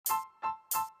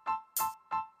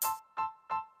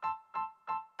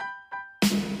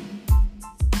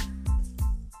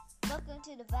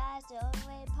Vibes the Only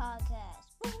Way podcast.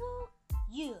 Woo-woo.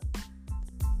 Yeah.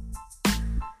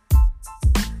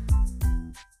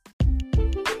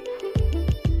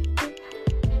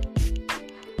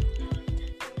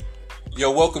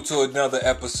 Yo, welcome to another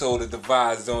episode of the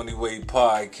Vibes the Only Way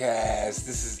podcast.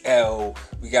 This is L.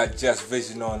 We got Just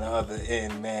Vision on the other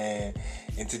end, man.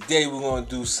 And today we're gonna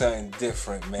do something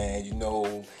different, man. You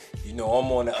know,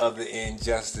 I'm on the other end.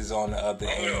 Just is on the other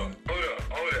end. Hold it.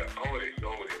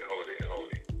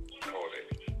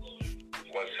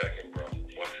 1 second, bro. 1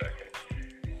 second.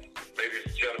 Ladies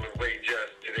and gentlemen, Ray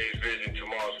Just, today's vision,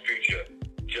 tomorrow's future.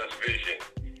 Just Vision.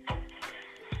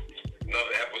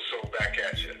 Another episode back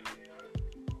at you.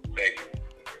 Thank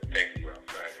you, bro.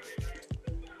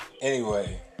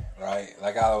 Anyway, right,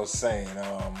 like I was saying,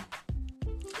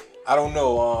 I don't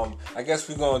know. I guess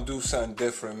we're gonna do something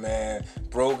different, man.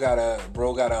 Bro got an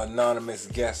anonymous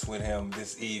guest with him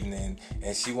this evening,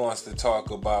 and she wants to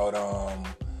talk about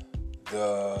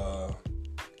the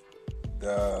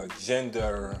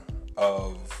gender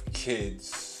of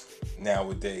kids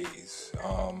nowadays.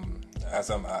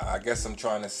 I guess I'm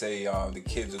trying to say the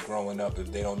kids are growing up.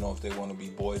 If they don't know if they want to be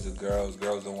boys or girls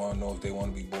don't want to know if they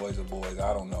want to be boys or boys.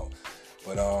 I don't know,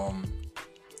 but I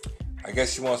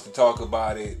guess she wants to talk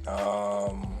about it.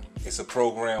 It's a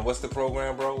program. What's the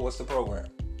program, bro? What's the program?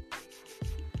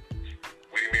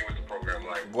 What do you mean what's the program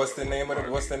like? What's the name of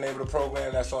the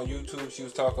program that's on YouTube? She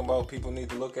was talking about people need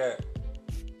to look at.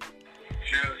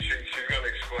 She's gonna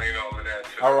explain all of that.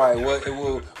 All right.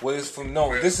 What is from?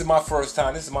 No, this is my first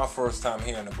time. This is my first time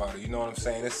hearing about it. You know what I'm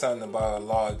saying? It's something about a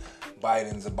law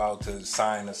Biden's about to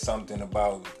sign or something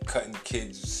about cutting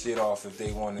kids' shit off if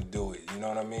they want to do it. You know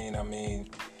what I mean?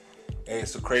 Hey,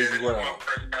 it's a crazy world. This is my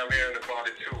first time hearing about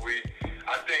it too.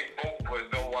 I think both of us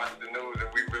don't watch the news and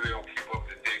we really don't keep up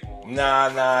to date with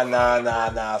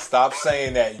Nah. Stop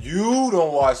saying that. You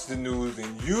don't watch the news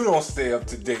and you don't stay up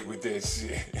to date with this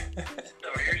shit. So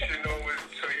you should know what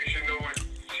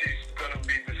she's gonna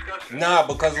be discussing. Nah,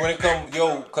 because when it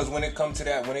come to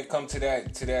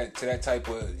that type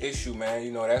of issue, man,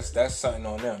 you know, that's something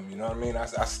on them. You know what I mean? I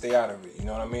stay out of it. You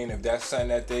know what I mean? If that's something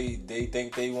that they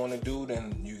think they want to do,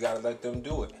 then you gotta let them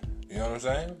do it. You know what I'm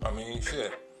saying? I mean,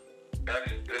 shit.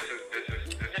 This is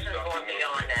going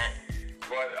beyond that.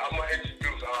 But I'm gonna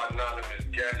introduce our anonymous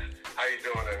guest. How you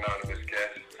doing, anonymous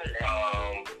guest?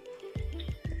 Hello.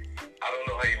 I don't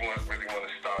know how you really want to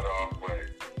start off, but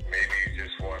maybe you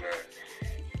just want to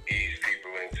ease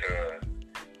people into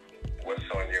what's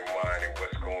on your mind and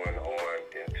what's going on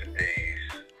in today's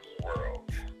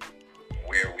world.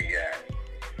 Where we at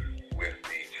with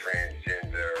the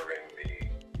transgender and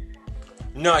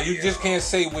the... No, you just can't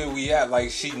say where we at like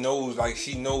she knows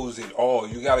it all.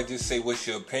 You gotta just say what's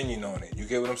your opinion on it. You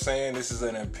get what I'm saying? This is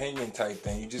an opinion type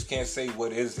thing. You just can't say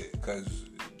what is it, because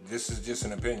this is just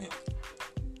an opinion.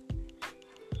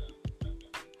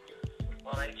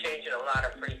 Well, they're changing a lot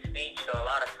of free speech, so a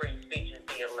lot of free speech is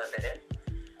being limited.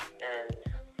 And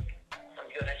I'm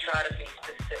going to try to be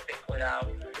specific without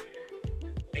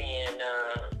being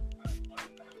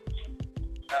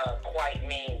quite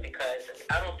mean, because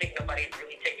I don't think nobody's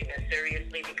really taking this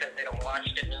seriously because they don't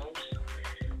watch the news.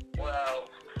 Well,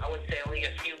 I would say only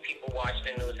a few people watch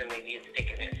the news and maybe it's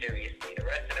taking it seriously. The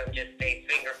rest of them just stay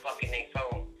finger fucking their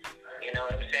phone. You know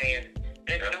what I'm saying?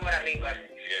 You know what I mean? But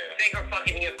finger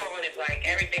fucking your phone is like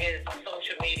everything is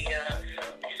social media.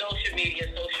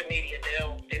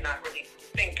 They're not really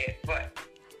thinking. But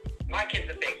my kids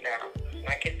are big now.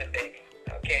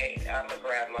 Okay, I'm a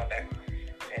grandmother.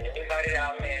 And anybody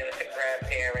out there that's a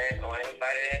grandparent or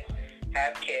anybody that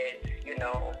have kids,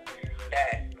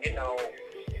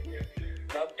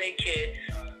 love their kids,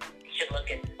 you should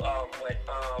look at what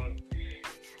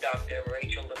Dr.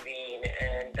 Rachel Levine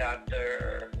and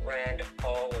Dr. Rand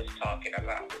Paul was talking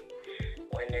about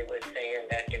when they were saying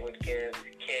that they would give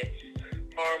kids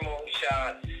hormone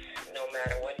shots no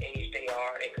matter what age they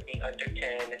are. They could be under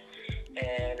 10,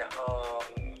 and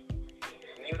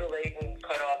mutilate and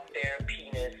cut off their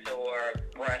penis or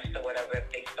breast or whatever if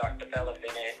they start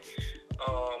developing it.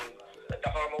 But the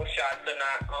hormone shots are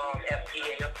not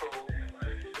FDA approved.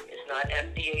 It's not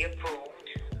FDA approved,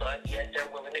 but yet they're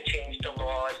willing to change the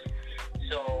laws.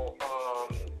 So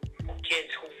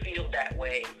kids who feel that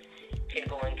way can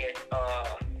go and get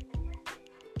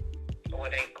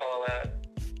what they call a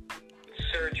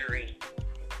surgery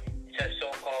to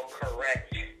so-called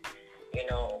correct,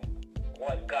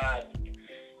 what God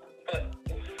put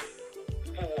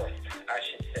forth, I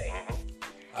should say.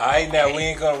 Alright, now we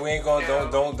ain't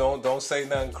gonna don't say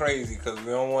nothing crazy, because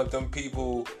we don't want them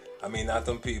people. I mean, not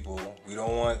them people. We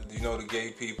don't want, the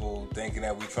gay people thinking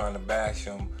that we trying to bash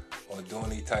them or do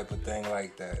any type of thing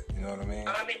like that. You know what I mean?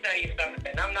 Let me tell you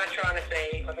something. I'm not trying to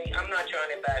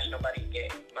bash nobody gay.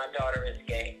 My daughter is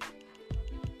gay.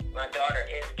 My daughter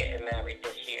is getting married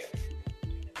this year.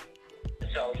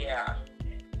 So, yeah.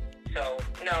 So,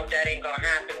 no, that ain't gonna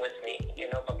happen with me,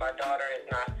 but my daughter is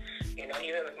not, even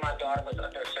if my daughter was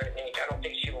under a certain age, I don't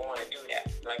think she would want to do that.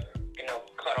 Like,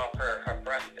 cut off her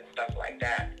breast and stuff like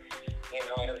that. You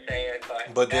know what I'm saying?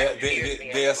 But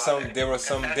there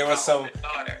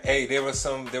were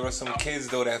some kids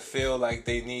though that feel like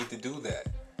they need to do that.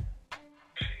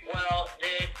 Well, I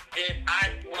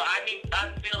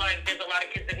feel like there's a lot of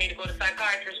kids that need to go to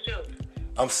psychiatrists too.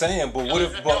 I'm saying, but what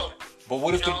if hold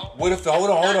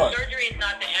on. Surgery is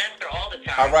not the answer all the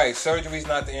time. All right, surgery is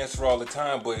not the answer all the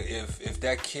time, but if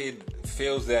that kid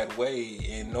feels that way,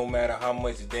 and no matter how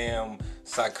much damn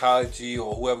psychology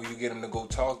or whoever you get him to go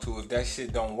talk to, if that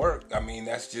shit don't work, I mean,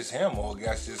 that's just him or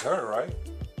that's just her, right?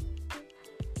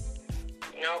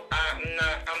 No, I'm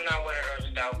not one of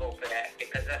those that will go for that,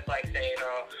 because that's like saying,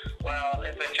 well,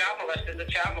 if a child molester is a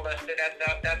child molester,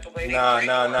 that's the way they Nah,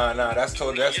 that's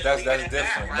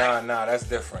different. Right? Nah, that's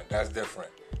different. That's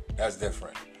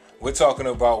different. We're talking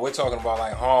about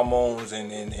like hormones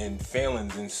and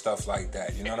feelings and stuff like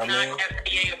that. You know what I mean? It's not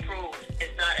FDA approved.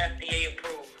 It's not FDA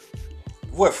approved.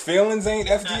 What, feelings ain't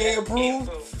FDA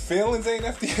approved? Feelings ain't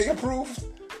FDA approved?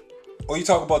 Or you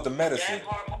talk about the medicine?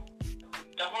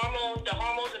 The hormones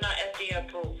are not FDA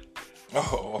approved.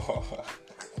 Oh.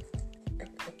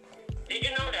 Did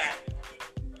you know that?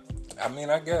 I mean,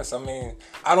 I guess. I mean,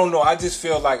 I don't know. I just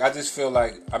feel like,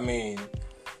 I mean,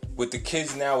 with the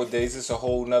kids nowadays, it's a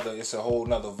whole nother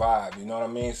vibe. You know what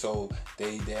I mean? So What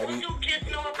do kids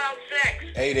know about sex?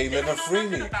 Hey, they living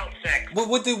freely. Nothing about sex.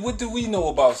 What do we know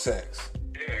about sex?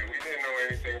 Yeah, we didn't know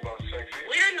anything about sex either.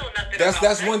 We didn't know nothing about sex.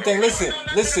 That's one thing. Listen.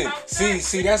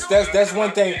 See, that's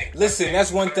one thing. Listen,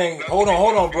 that's one thing. Hold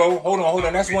on, bro. Hold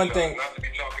on. That's one thing. Not to be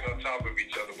talking on top of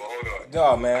each other, but hold on.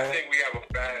 No, man. I think we have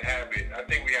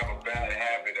a bad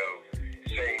habit. Of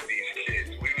saying these kids.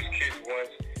 We was kids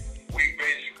once. We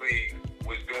basically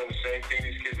was doing the same thing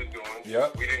these kids are doing.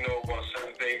 Yep. We didn't know about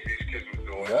certain things these kids were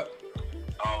doing. Yep.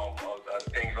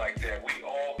 Things like that. We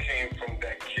all came from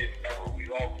that kid era. We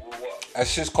all grew up. That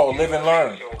shit's called live and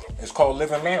learn. It's called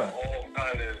live and learn. We're all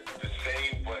kind of the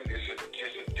same, but it's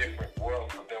just a different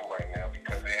world for them right now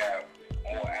because they have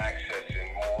more access and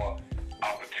more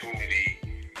opportunity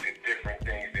to different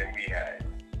things than we had.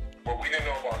 But we didn't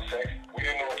know about sex. We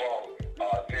didn't know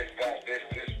about this,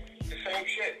 the same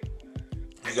shit.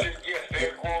 It's just, yes,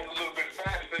 they're growing a little bit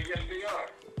faster. Yes, they are.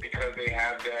 Because they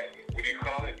have that, what do you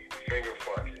call it? Finger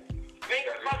fucking.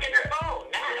 Finger fucking the phone.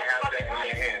 They have that in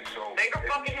their hands. So finger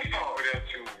fucking the phone. for them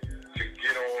to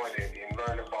get on and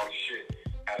learn about shit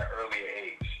at an earlier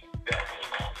age.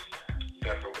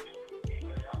 Definitely.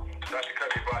 Not to cut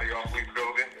anybody off, we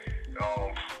building.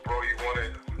 Bro, you want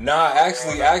to... Nah,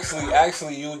 actually,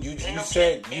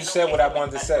 you said what I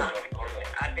wanted to say.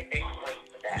 I think they should wait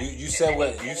for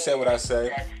that. You said what I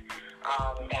said.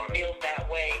 That feels that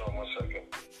way. Hold on 1 second.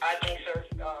 I think sir,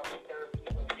 the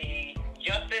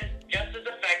just as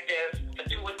effective for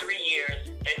 2 or 3 years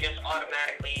and just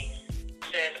automatically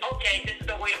says, okay, this is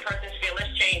the way the person's feel,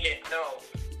 let's change it. No.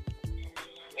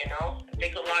 I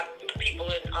think a lot of people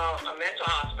in a mental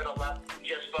hospital left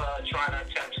just for trying to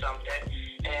attempt something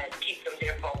and keep them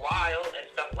there for a while and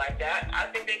stuff like that. I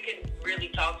think they can really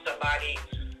talk to somebody,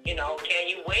 can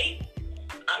you wait?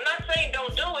 I'm not saying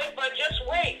don't do it, but just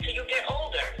wait till you get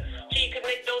older, till you can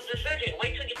make those decisions.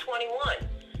 Wait till you're 21.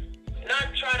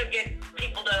 Not try to get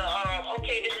people to,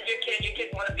 okay, this is your kid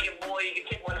want to be a boy, your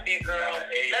kid want to be a girl.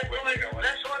 Let's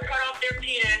go and cut off their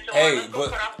penis, or let's go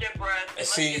cut off their breast, and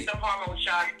let's get some hormone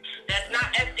shots. That's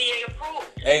not FDA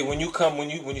approved. Hey, when you're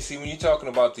talking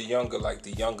about the younger,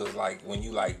 like when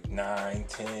you like 9,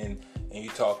 10, and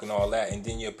you talking all that, and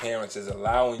then your parents is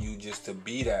allowing you just to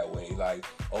be that way, like,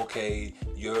 okay,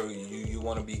 you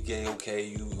want to be gay, okay,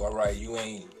 you all right, you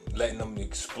ain't letting them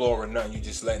explore or nothing, you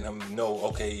just letting them know,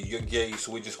 okay, you're gay,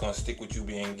 so we're just gonna stick with you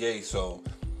being gay. So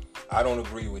I don't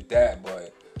agree with that,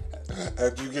 but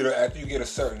after you get a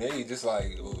certain age, it's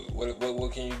like,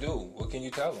 what can you do? What can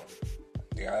you tell them?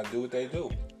 They gotta do what they do.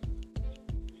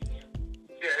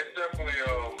 Yeah, it's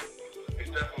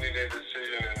definitely their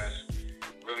decision, and it's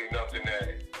really nothing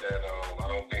that I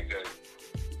don't think that,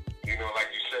 like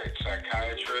you said,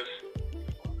 psychiatrists,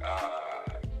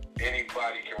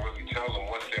 anybody can really tell them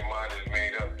once their mind is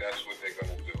made up, that's what they're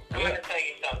going to do. I'm going to tell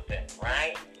you something,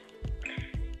 right?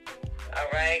 All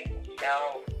right?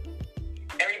 Now,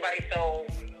 everybody's so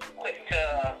quick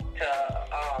to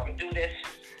do this,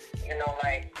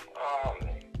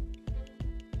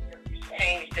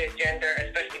 change their gender,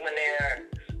 especially when they're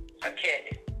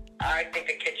I think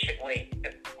a kid should wait.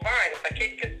 Fine, if a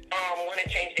kid could want to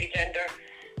change their gender,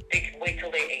 they can wait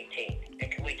till they're 18. They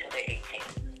can wait till they're 18.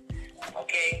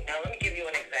 Okay, now let me give you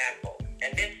an example.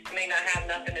 And this may not have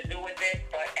nothing to do with it,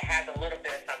 but it has a little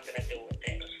bit of something to do with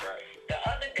it. That's right. The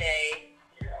other day,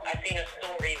 I seen a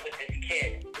story with this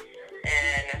kid,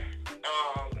 and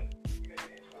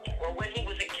well, when he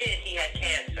was a kid, he had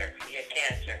cancer.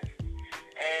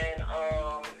 And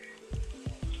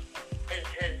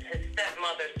his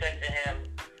stepmother said to him,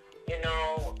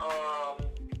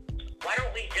 why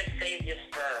don't we just save your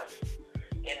sperm?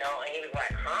 And he was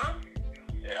like, huh?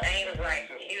 Yeah. And he was like,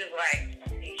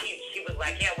 she was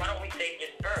like, yeah, why don't we save your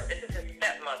sperm? This is his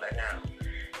stepmother now.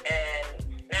 And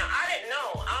now I didn't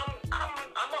know.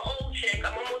 I'm an old chick.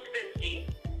 I'm almost 50.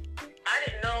 I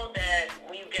didn't know that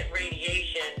when you get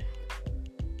radiation,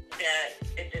 that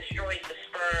it destroys the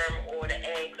sperm or the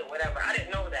eggs or whatever. I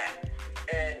didn't know that.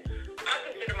 And I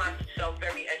consider myself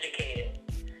very educated.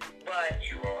 But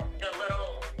You are.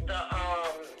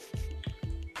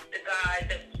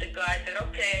 The guy said,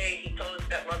 okay. He told his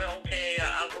stepmother, okay,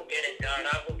 I'll go get it done.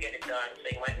 So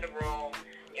he went in the room,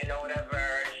 whatever.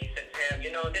 She said to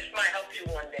him, this might help you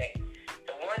one day.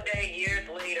 So one day, years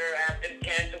later, after the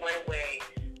cancer went away,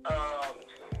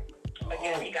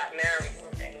 again, he got married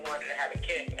and he wanted to have a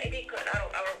kid. Maybe he couldn't.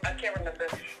 I can't remember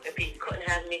if he couldn't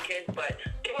have any kids, but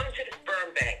he went into the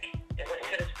sperm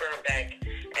bank.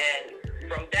 And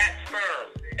from that sperm,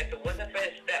 if it wasn't for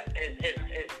his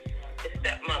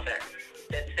stepmother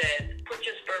that said, put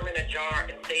your sperm in a jar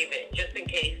and save it, just in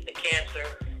case the cancer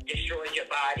destroys your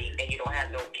body and you don't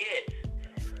have no kids.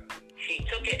 She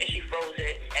took it and she froze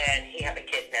it, and he have a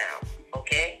kid now.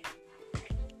 Okay?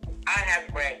 I have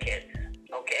grandkids.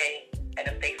 Okay? And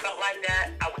if they felt like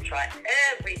that, I would try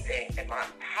everything in my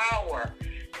power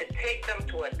to take them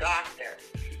to a doctor,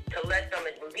 to let them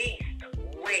at least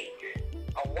wait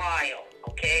a while,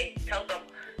 okay? Tell them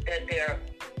that they're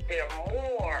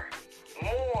more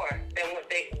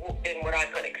than what I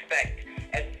could expect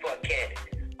as for a kid,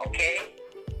 okay?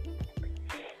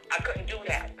 I couldn't do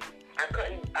that. I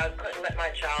couldn't let my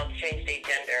child change their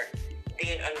gender,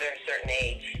 being under a certain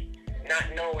age, not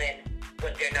knowing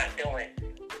what they're not doing.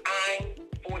 I'm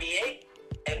 48,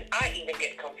 and I even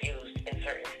get confused in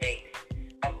certain states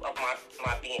of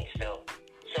my being still.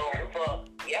 So,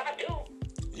 yeah, I do.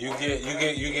 You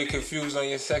get confused on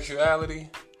your sexuality?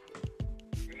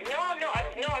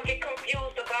 No, I get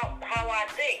confused about how I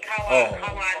think, how I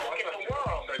look at the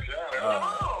world.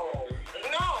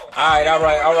 No.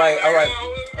 All right.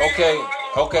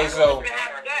 Okay, so.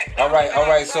 All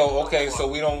right. So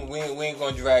we ain't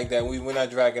gonna drag that. We're not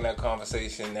dragging that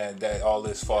conversation that all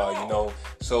this far,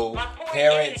 So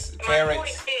parents.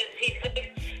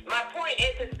 My point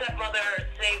is his stepmother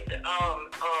saved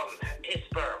his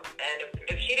sperm, and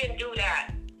if she didn't do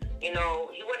that, he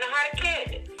wouldn't have had a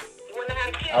kid.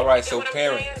 All right. You know So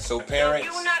parents. So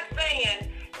you're not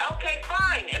saying, okay,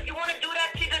 fine. If you want to do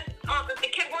that to if the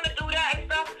kid want to do that and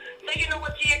stuff, say you know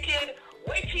what to your kid.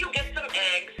 Wait till you get some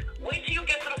eggs. Wait till you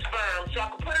get some sperm, so I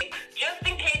can put it just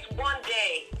in case one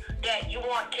day that you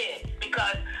want kids,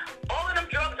 because all of them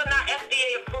drugs are not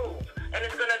FDA approved, and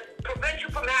it's gonna prevent you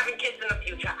from having kids in the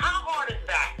future. How hard is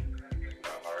that?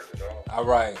 Not hard at all. All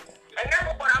right. And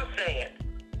that's what I'm saying.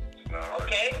 Not hard.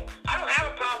 Okay? I don't have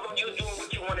a problem you doing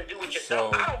what you want to do with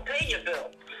yourself. I don't pay your bill.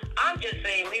 I'm just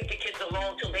saying leave the kids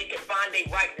alone till they can find their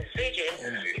right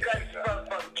decision, because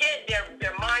for kids,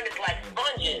 their mind is like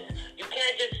sponges. You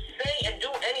can't just say and do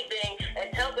anything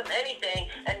and tell them anything,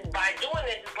 and by doing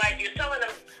this, it's like you're telling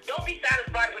them, don't be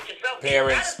satisfied with yourself.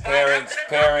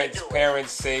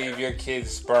 Parents, save your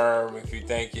kid's sperm. If you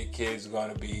think your kid's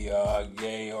gonna be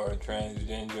gay or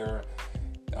transgender,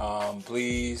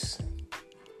 please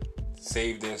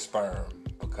save their sperm,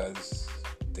 because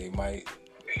they might.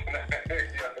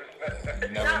 You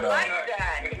never know. Like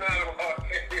that. It's not about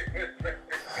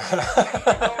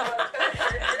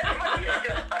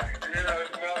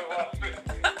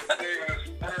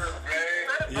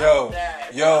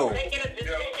Yo.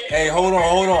 Hey, hold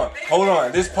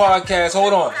on. This podcast,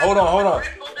 hold on.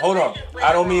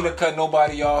 I don't mean to cut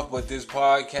nobody off, but this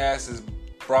podcast is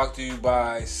brought to you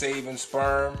by Saving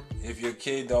Sperm. If your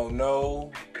kid don't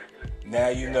know, now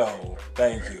you know.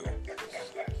 Thank you.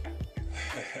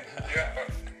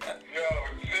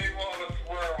 Save all the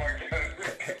sperm, I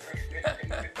guess.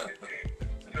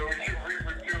 So we can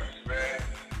reproduce, man.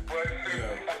 But,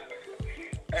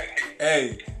 hey,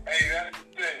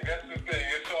 that's the thing.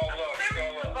 It's all love.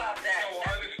 About that. No, I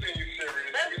understand you're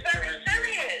serious. That's very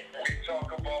serious. We talk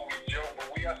about, we joke, but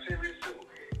we are serious too.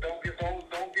 Don't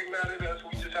get mad at us.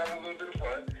 We just having a little bit of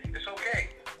fun. It's okay.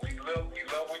 We love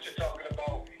what you're talking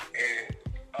about, and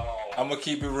gonna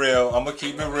keep it real. I'm gonna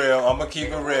keep it real. I'm gonna keep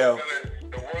it real. The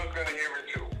world's gonna hear it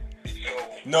too. So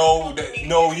No,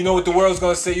 no. You know what the world's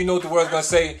gonna say? You know what the world's gonna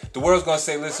say? The world's gonna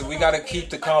say, listen, we gotta keep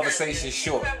the conversation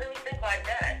short. I really think like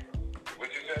that. what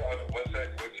you say? What you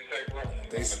say, bro?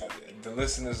 The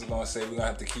listeners are gonna say we're gonna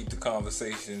have to keep the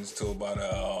conversations to about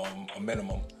a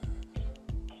minimum.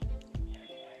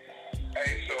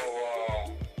 Hey, so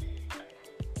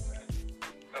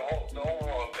the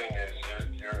overall thing is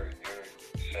you're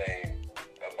saying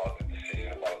about the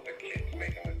decision about the kids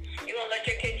making the decision. You don't let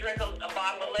your kids drink a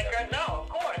bottle of liquor? No, of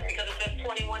course, because it says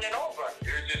 21 and over.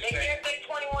 You're just They saying, can't say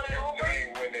 21 and over.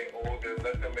 saying when they're older,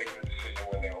 let them make the decision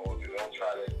when they're older. Don't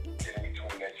try to get in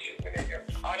between that shit when they're young.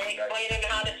 Are they explaining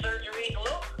how the surgeries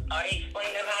look? Are they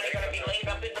explaining how they're going to be laid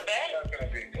up in the bed? They're not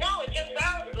gonna be. No, it just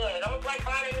sounds good. I was like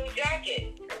buying a new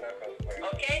jacket. They're not gonna play.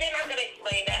 Okay, they're not going to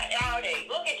explain that, are they?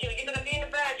 Look at you. You're going to be in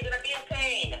the bed. You're going to be in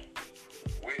pain.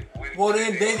 Well, they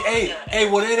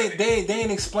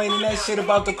ain't explaining that shit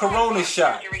about the corona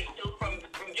shot. Surgeries too, from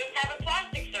just having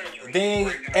plastic surgery. They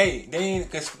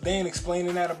ain't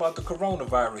explaining that about the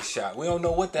coronavirus shot. We don't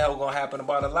know what the hell gonna happen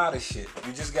about a lot of shit.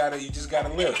 You just gotta live. You can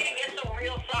get some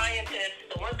real scientists,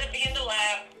 the ones that be in the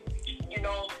lab, you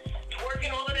know,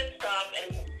 twerking all of this stuff,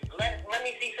 and let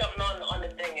me see something on the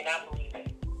thing, and I believe it.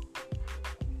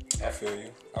 I feel you.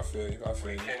 You can't even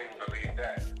believe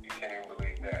that. You can't even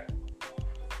believe that.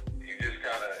 You just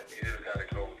gotta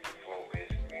go with the flow,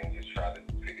 basically, and just try to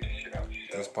figure this shit out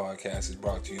yourself. This podcast is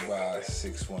brought to you by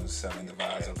 617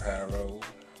 Devise Apparel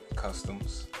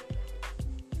Customs.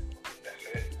 That's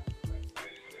it.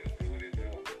 Just do what it do.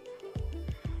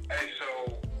 Hey, so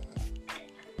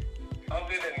other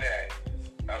than that,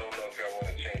 I don't know if y'all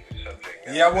want to change the subject.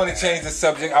 Yeah, I want to change the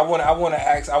subject. I want to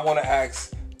ask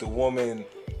the woman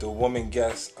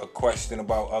guest a question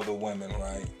about other women,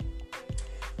 right?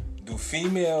 Do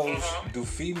females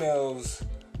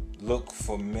look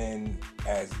for men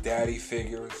as daddy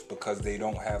figures because they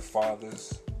don't have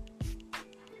fathers?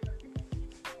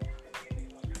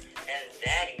 As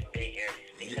daddy figures.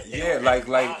 Yeah,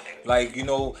 like you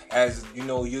know, as you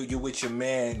know, you're with your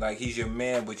man, like he's your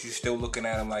man, but you still looking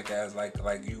at him like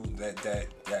you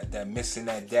that missing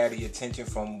that daddy attention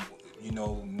from, you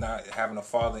know, not having a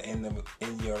father in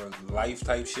your life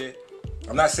type shit.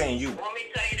 I'm not saying you. Want me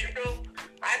to tell you the truth?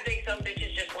 I think some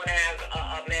bitches just want to have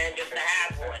a man just to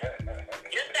have one.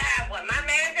 Just to have one. My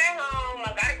man's at home.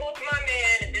 I gotta go to my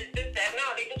man and this, that. No,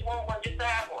 they just want one just to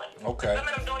have one. Okay. Some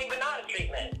of them don't even know how to treat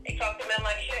men. They talk to men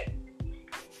like shit.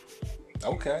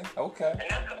 Okay. And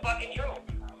that's the fucking truth.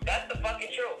 That's the fucking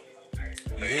truth.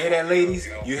 You hear that, ladies?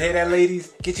 You hear that,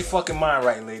 ladies? Get your fucking mind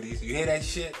right, ladies. You hear that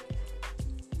shit?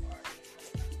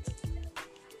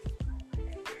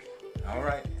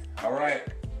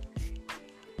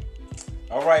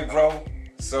 All right, bro.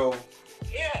 So.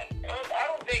 Yeah, I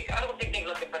don't think they're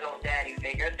looking for no daddy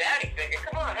figure. Daddy figure,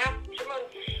 come on now.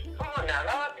 Come on now. A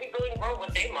lot of people ain't grow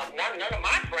with their mother. None of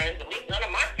my friends, at least none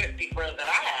of my 50 friends that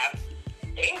I have,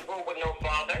 they ain't grow with no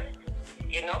father.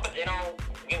 You know, but they don't,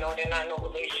 you know, they're not in no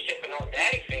relationship with no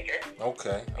daddy figure.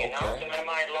 Okay. You know, some of them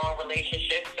are in long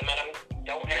relationships, some of them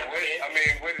don't have kids. I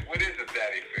mean, what is a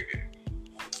daddy figure?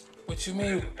 What you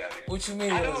mean? What you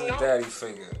mean? What is a daddy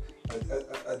figure?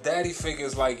 A daddy figure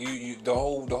is like you the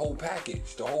whole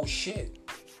package, the whole shit.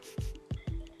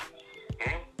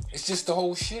 Hmm? It's just the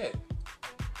whole shit.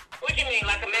 What you mean?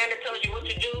 Like a man that tells you what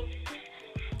to do?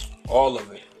 All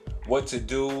of it. What to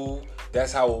do.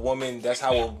 That's how a woman. Well, there's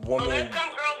some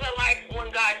girls that like when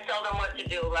guys tell them what to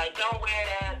do. Like, don't wear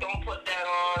that, don't put that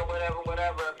on, whatever.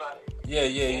 But yeah.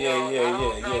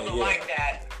 Girls like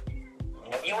that.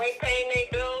 If you ain't paying their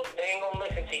bills, they ain't gonna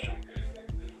listen to you.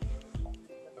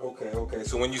 Okay.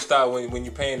 So when you start, when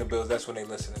you're paying the bills, that's when they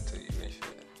listening to you and shit.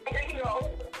 No.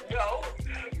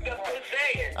 That's what I'm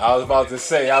saying. I was about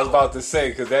to say,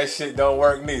 because that shit don't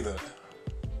work neither.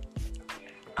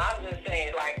 I'm just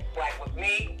saying, like with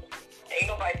me, ain't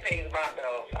nobody pays my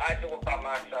bills. I do it by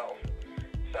myself.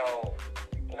 So,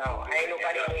 no, ain't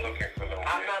nobody.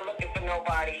 I'm not looking for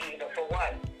nobody either. For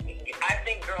what? I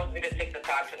think girls need to take the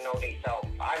time to know themselves.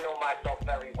 I know myself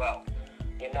very well.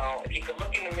 You know, if you could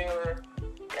look in the mirror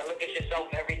and look at yourself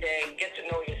every day, get to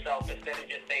know yourself instead of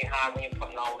just saying hi when you're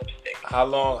putting on lipstick. How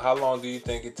long do you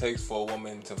think it takes for a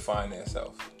woman to find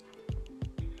herself?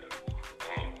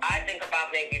 I think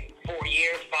about maybe 4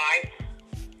 years, 5.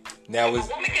 Now if a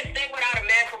woman can stay without a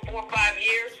man for 4 or 5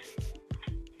 years,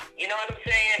 you know what I'm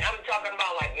saying? I'm talking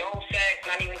about like no sex,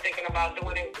 not even thinking about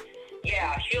doing it.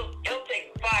 Yeah, it'll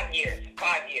take 5 years.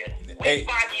 5 years. Waste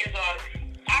 5 years on.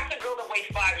 Ask a girl to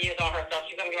waste 5 years on herself.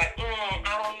 She's gonna be like, I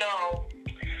don't know.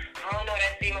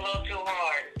 That seemed a little too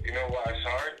hard. You know why it's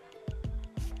hard?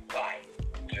 Why?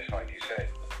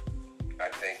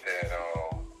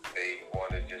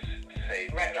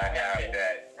 I have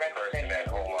that person at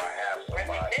home. I have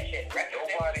somebody.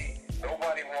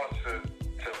 Nobody wants to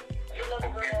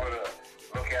for people to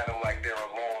look at them like they're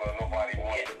alone, or nobody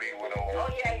wants to be with them. Oh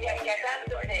yeah.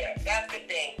 That's the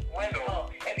thing.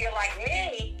 If you're like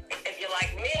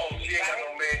me, oh, she ain't got no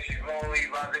man. She's lonely.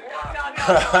 No.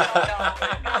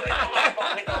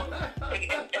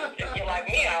 If you're like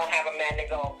me, I don't have a man to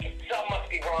go. Something must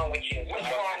be wrong with you. What's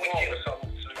wrong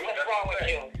with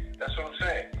you? That's what I'm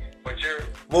saying. But you're.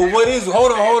 Well, what is?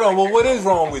 Hold on. Well, what is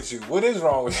wrong with you? What is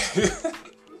wrong with you?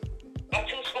 I'm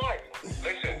too smart.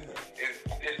 Listen,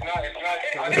 it's not.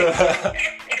 I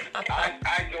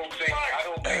don't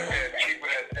think that people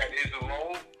that is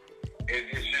alone.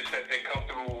 It's just that they're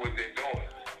comfortable with what they're doing.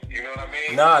 You know what I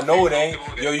mean? Nah, no, it ain't.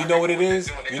 Yo, you know what it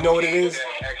is? You know what it is?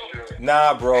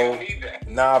 Nah, bro.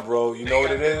 You know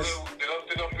what it is?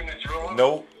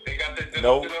 Nope.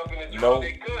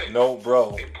 Nope,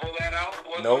 bro. They pull that out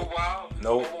once in a while.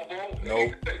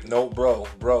 Nope,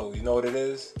 bro. You know what it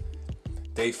is?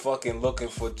 They fucking looking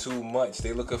for too much.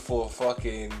 They looking for a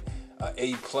fucking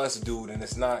A+ dude, and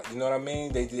it's not. You know what I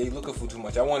mean? They looking for too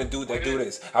much. I want a dude that do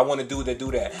this. I want a dude that do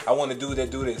that. I want a dude that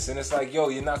do this. And it's like, yo,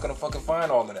 you're not gonna fucking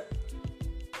find all of that.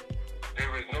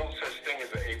 There is no such thing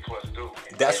as an A+ dude.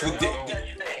 That's what they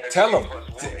tell them.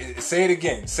 Say it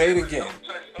again. You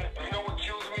know what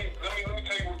kills me? Let me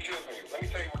tell you what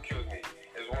kills me.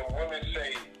 Is when women say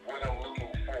what I'm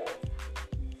looking for.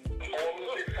 Oh, I'm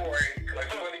looking for a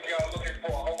funny guy. I'm looking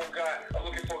for a humble guy. I'm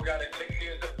looking for a guy that takes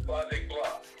care of blah, blah,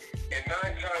 blah. And 9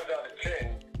 times out of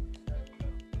 10,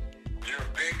 your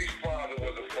baby's father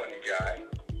was a funny guy.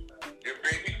 Your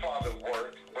baby's father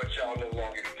worked, but y'all no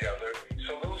longer together.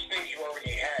 So those things you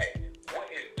already had. What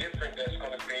is different that's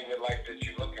going to be in your life that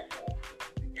you're looking for?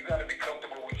 You got to be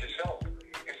comfortable with yourself.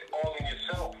 It's all in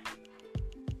yourself.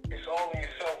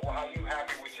 Well, how you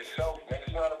happy with yourself, man?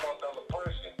 It's not about the other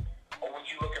person or what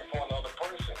you're looking for in another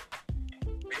person.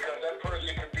 Because that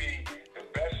person could be the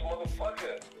best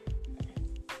motherfucker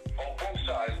on both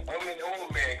sides. Women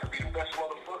or man could be the best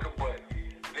motherfucker, but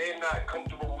they're not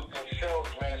comfortable with themselves,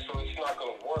 man, so it's not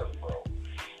going to work, bro.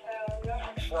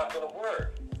 It's not going to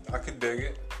work. I could dig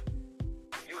it.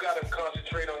 You got to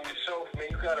concentrate on yourself, man.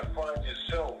 You got to find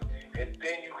yourself, and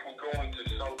then you can go into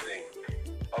something,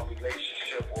 a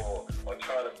relationship or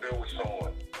trying to build with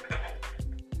someone.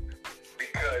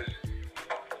 Because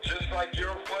just like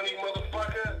you're a funny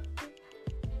motherfucker,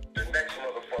 the next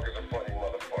motherfucker's a funny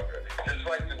motherfucker. Just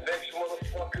like the next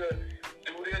motherfucker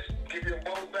do this, give you a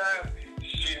bubble bath,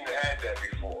 she didn't have that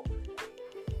before.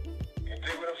 You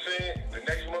dig what I'm saying? The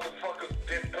next motherfucker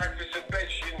did breakfast in bed,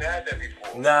 she didn't have that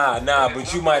before. Nah,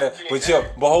 but you might have,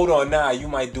 but hold on, you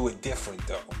might do it different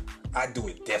though. I do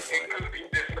it different. It could be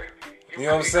different. You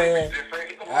know what I'm saying?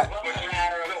 But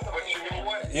you know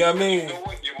what? You know what I mean? You know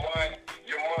what? Your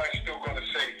mind's still gonna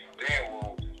say, damn,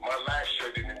 well, my last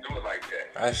shirt didn't do it like that.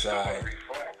 That's alright.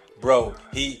 Bro,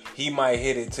 he might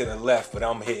hit it to the left, but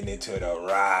I'm hitting it to the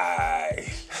right.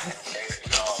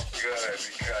 It's all good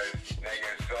because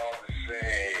niggas all the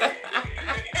same.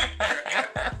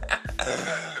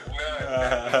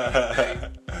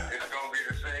 It's gonna be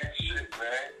the same shit,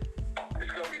 man.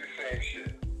 It's gonna be the same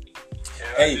shit.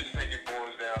 And Hey. I just think it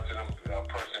boils down to the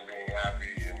person being happy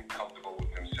and comfortable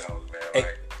with themselves, man. Hey.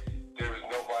 Like, there is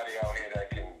nobody out here that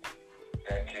can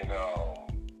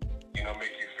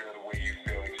make you feel the way you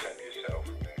feel except yourself,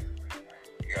 man.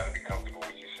 You gotta be comfortable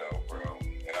with yourself, bro.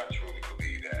 And I truly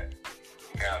believe that.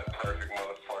 You got a perfect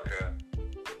motherfucker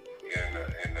and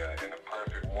a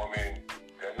perfect woman.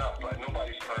 They're not, but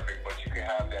nobody's perfect, but you can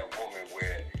have that woman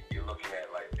where you're looking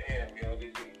at like, damn,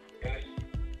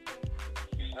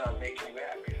 it's not making you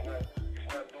happy.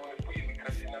 It's not doing it for you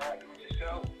because you're not happy with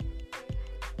yourself.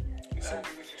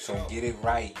 So get it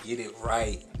right. Get your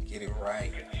shit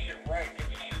right.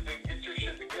 Get your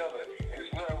shit together. And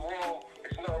it's nothing wrong.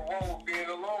 It's nothing wrong with being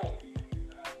alone.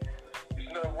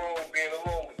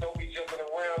 But don't be jumping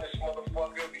around this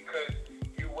motherfucker because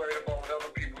you worried about what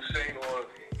other people say or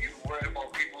you worried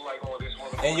about people like, oh, this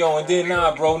motherfucker. And yo, and then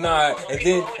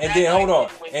and then hold on.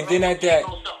 And then at that,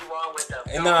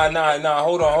 and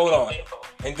hold on.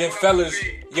 And then fellas,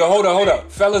 hold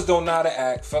up. Fellas don't know how to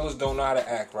act,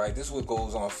 right? This is what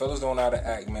goes on. Fellas don't know how to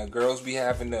act, man. Girls be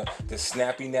having the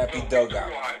snappy nappy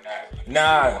dugout.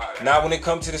 Nah, when it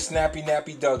comes to the snappy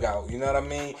nappy dugout, you know what I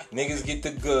mean? Niggas get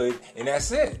the good, and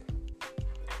that's it.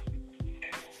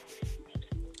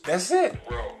 That's it,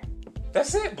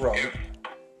 bro. You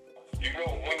know,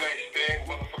 one night stand,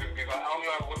 motherfuckers be like, I'm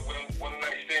not with one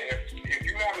night stand. If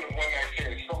you having a one night stand,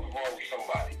 there's something wrong with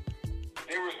somebody.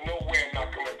 There is no way I'm not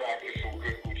coming back to some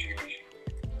good Uchi Uchi.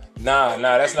 Nah,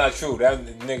 that's not true. That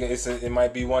nigga, it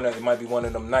might be one of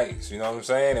them nights. You know what I'm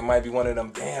saying? It might be one of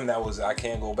them. Damn, I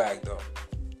can't go back though.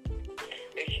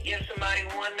 If you give somebody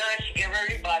one night, you give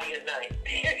everybody a night.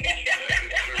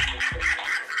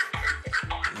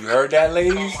 You heard that,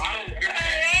 ladies?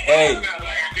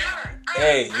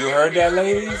 Hey, you heard that,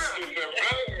 ladies?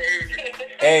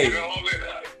 Hey,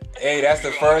 that's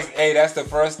the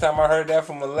first time I heard that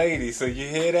from a lady. So you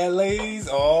hear that, ladies?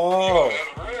 Oh.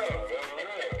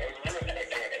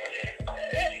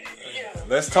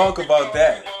 Let's talk about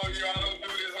that.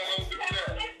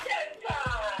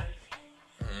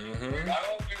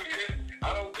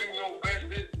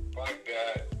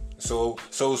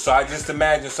 So I just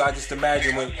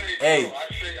imagine when, hey. I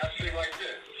say like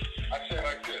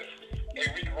this. Hey,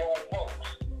 we grown folks.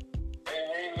 Hey,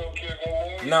 we ain't no kids no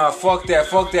more. Nah, fuck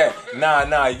that.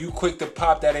 Nah, you quick to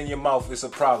pop that in your mouth, it's a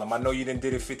problem. I know you done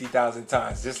did it 50,000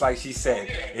 times. Just like she said.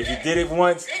 If you did it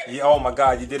once, oh my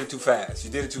God, you did it too fast.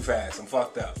 I'm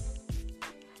fucked up.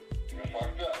 You're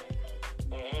fucked up.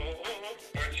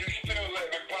 But you still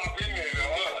letting it pop in there,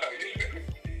 though, huh?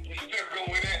 You still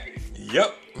going at it.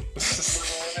 Yep.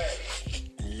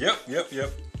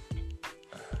 Yep.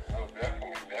 Oh,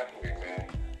 definitely, man.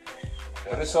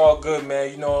 But it's all good, man.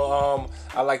 You know,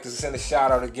 I like to send a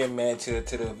shout out again, man, to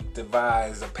the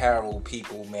Devise apparel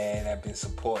people, man, that been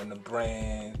supporting the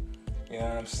brand. You know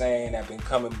what I'm saying? That been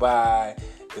coming by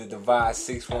the Devise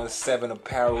 617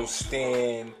 apparel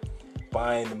stand,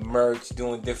 buying the merch,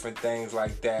 doing different things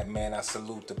like that, man. I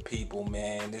salute the people,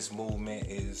 man. This movement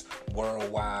is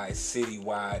worldwide,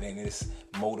 citywide, and it's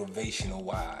motivational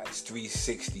wise,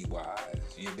 360 wise.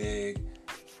 You dig?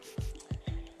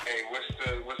 Hey, what's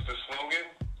the slogan?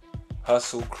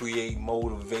 Hustle, create,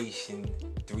 motivation,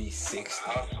 360.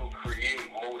 Hustle, create,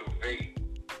 motivate.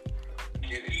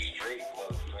 Get it straight,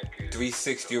 motherfucker.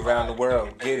 360 around the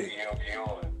world. Get it.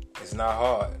 It's not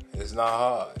hard. It's not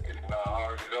hard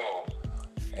at all.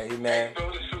 Hey, man. Hey,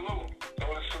 throw the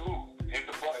salute. Hit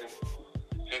the button.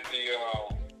 Hit the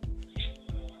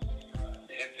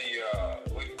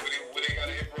what they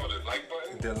gotta hit, bro? The like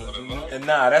button?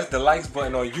 Nah, that's the likes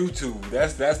button on YouTube.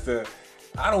 That's the,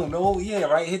 I don't know. Yeah,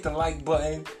 right. Hit the like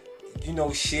button. You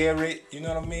know, share it. You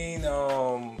know what I mean?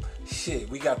 Shit.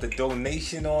 We got the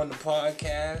donation on the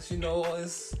podcast. You know,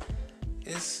 it's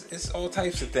all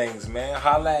types of things, man.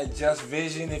 Holla at Just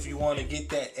Vision if you want to get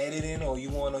that editing, or you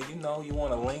want to, you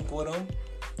want to link with them.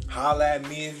 Holla at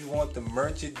me if you want the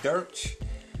merch at Dirch.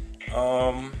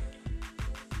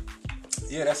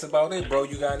 Yeah, that's about it, bro.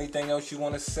 You got anything else you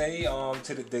want to say?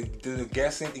 To the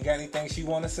guests, you got anything she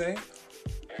want to say?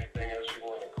 Anything else you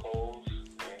want to close?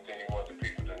 Anything you want the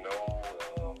people to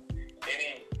know?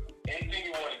 Anything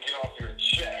you want to get off your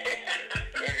chest?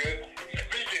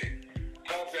 Speak it.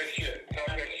 Talk that shit.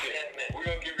 We're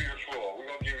gonna give you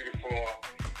the floor.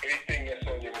 Anything that's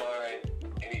on your mind,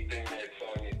 anything that's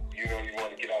on you know you want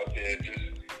to get out there, just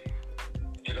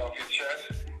get off your chest,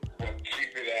 but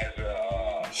keep it as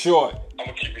a short. I'm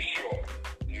gonna keep it short.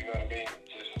 You know what I mean?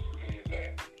 Just do your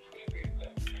thing.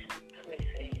 Let me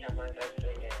see. How much I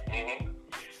say that?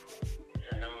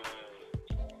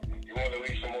 You want to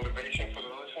leave some motivation for the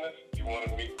listeners? You want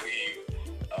to leave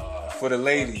for the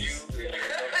ladies. It's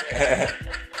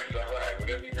all right.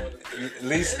 Whatever you want to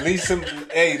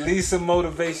do. Leave some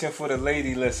motivation for the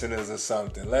lady listeners or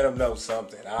something. Let them know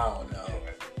something. I don't know.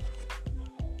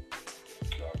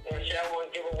 I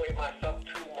won't give away myself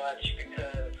too much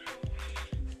because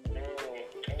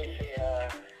let me see a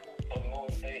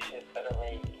motivation for the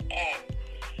lady.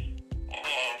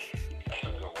 That's a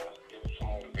good one. Give some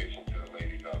motivation to the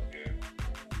ladies out there.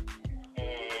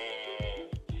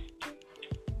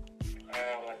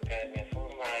 Oh my goodness. What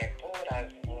would I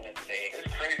want to say? It's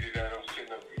crazy that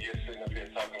you're sitting up here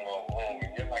talking about home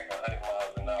and you're like 100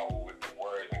 miles an hour with the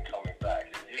words and coming back.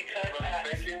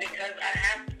 Because I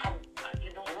have,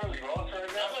 you know, really lost her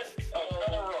now?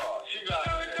 She got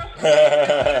it.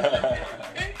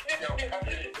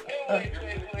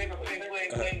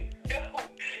 Wait.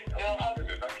 No, I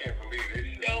can't believe it.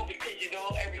 No, because you know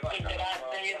everything that I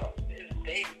say is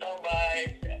based on my.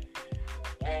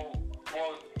 Well,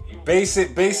 Base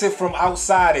it from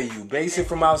outside of you.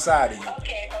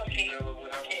 Okay.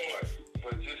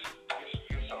 But just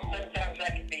feel something. Sometimes I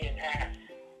can be an ass,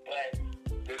 but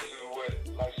This is what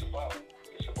life's about.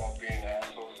 It's about being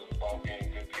assholes. It's about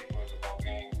being good people. It's about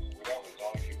being whatever. As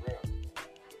long as you're real.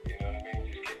 You know what I mean?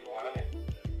 Just keep it 100.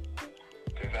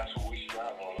 Because that's what we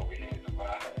strive on over here. The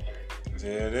vibe.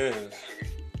 There it is.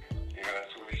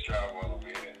 That's what we strive on over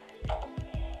here. So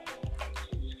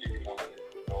just keep it 100.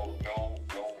 No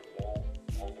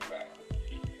back.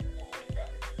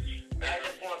 I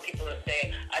just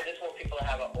want people to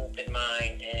have an open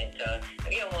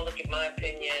my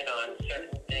opinion on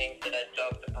certain things that I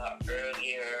talked about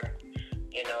earlier.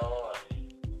 You know,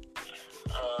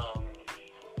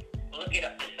 look it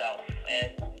up yourself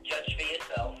and judge for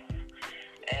yourself.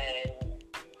 And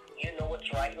you know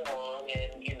what's right and wrong,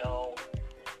 and you know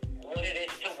what it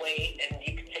is to wait, and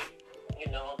you can take,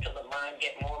 you know, till the mind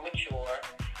get more mature.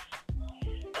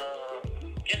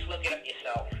 Just look it up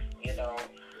yourself. You know,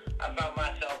 I found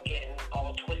myself getting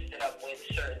all twisted up with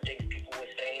certain things people were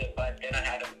saying, but then I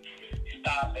had to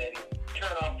stop and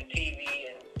turn off the TV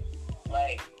and,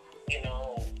 like, you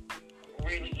know,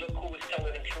 really look who was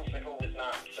telling the truth and who was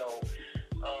not. So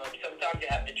sometimes you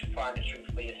have to find the truth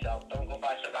for yourself. Don't go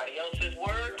by somebody else's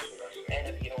words. And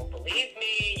if you don't believe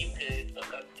me, you could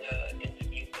look up the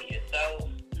interview for yourself.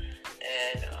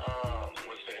 And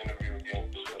what's the interview again?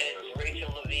 it's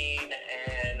Rachel Levine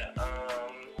and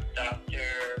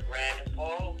Dr. Brandon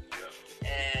Paul. Yeah.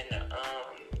 And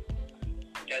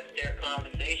that's their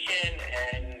conversation,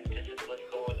 and this is what's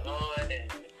going on.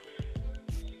 And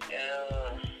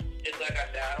just like I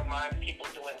said, I don't mind people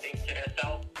doing things to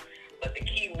themselves, but the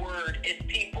key word is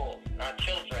people, not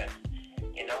children.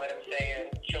 You know what I'm saying?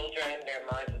 Children, their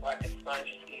minds are like a sponge.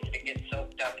 It's easy to get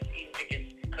soaked up. It's easy to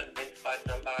get convinced by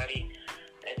somebody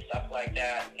and stuff like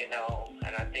that, you know.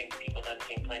 And I think people have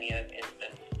seen plenty of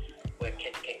instances where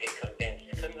kids can get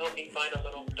convinced. Come help me find a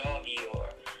little doggy, or,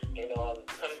 you know,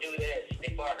 come do this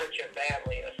before I hurt your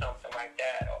family, or something like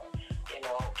that. Or, you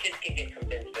know, kids can get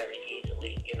convinced very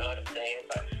easily, you know what I'm saying?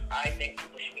 But I think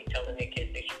people should be telling their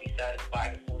kids they should be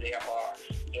satisfied with who they are,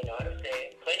 you know what I'm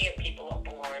saying? Plenty of people are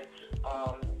born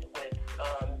with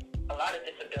a lot of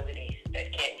disabilities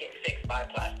that can't get fixed by a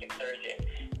plastic surgeon.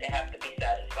 They have to be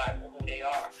satisfied with who they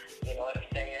are, you know what I'm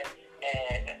saying?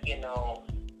 And, you know,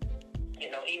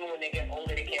 even when they get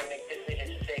older, they can't make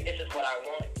decisions to say, this is what I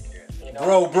want. You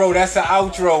know? Bro, that's an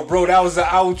outro. Bro, that was an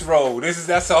outro.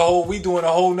 We doing a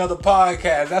whole nother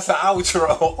podcast. That's an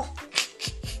outro.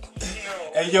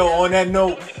 Hey, yo, on that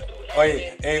note,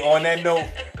 on that note,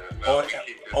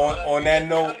 on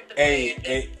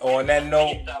that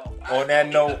note, on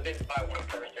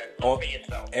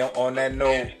that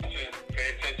note, Pay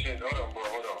attention. Hold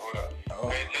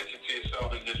on. Pay attention to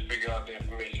yourself and just figure out the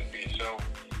information for yourself.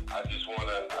 I just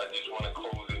wanna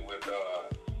close it with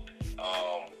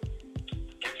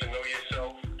get to know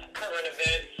yourself. Current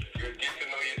events. Get to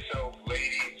know yourself,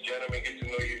 ladies, gentlemen. Get to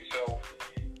know yourself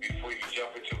before you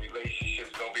jump into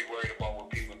relationships. Don't be worried about what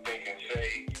people think and say.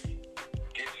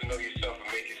 Get to know yourself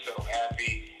and make yourself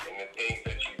happy in the things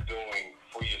that you're doing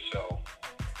for yourself.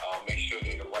 Make sure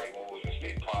they're the right moves and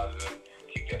stay positive.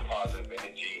 Keep that positive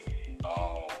energy.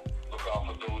 Look out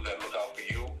for those that look out for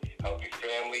you. Help your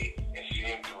family and see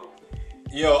them through.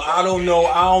 Yo, I don't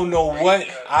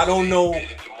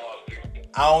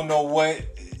know what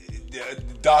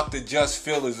Dr. Just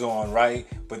Phil is on, right?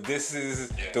 But this is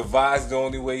the Vibes the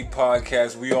Only Way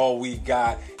podcast. We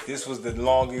got. This was the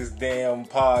longest damn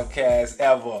podcast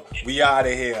ever. We out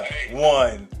of here.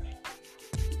 1.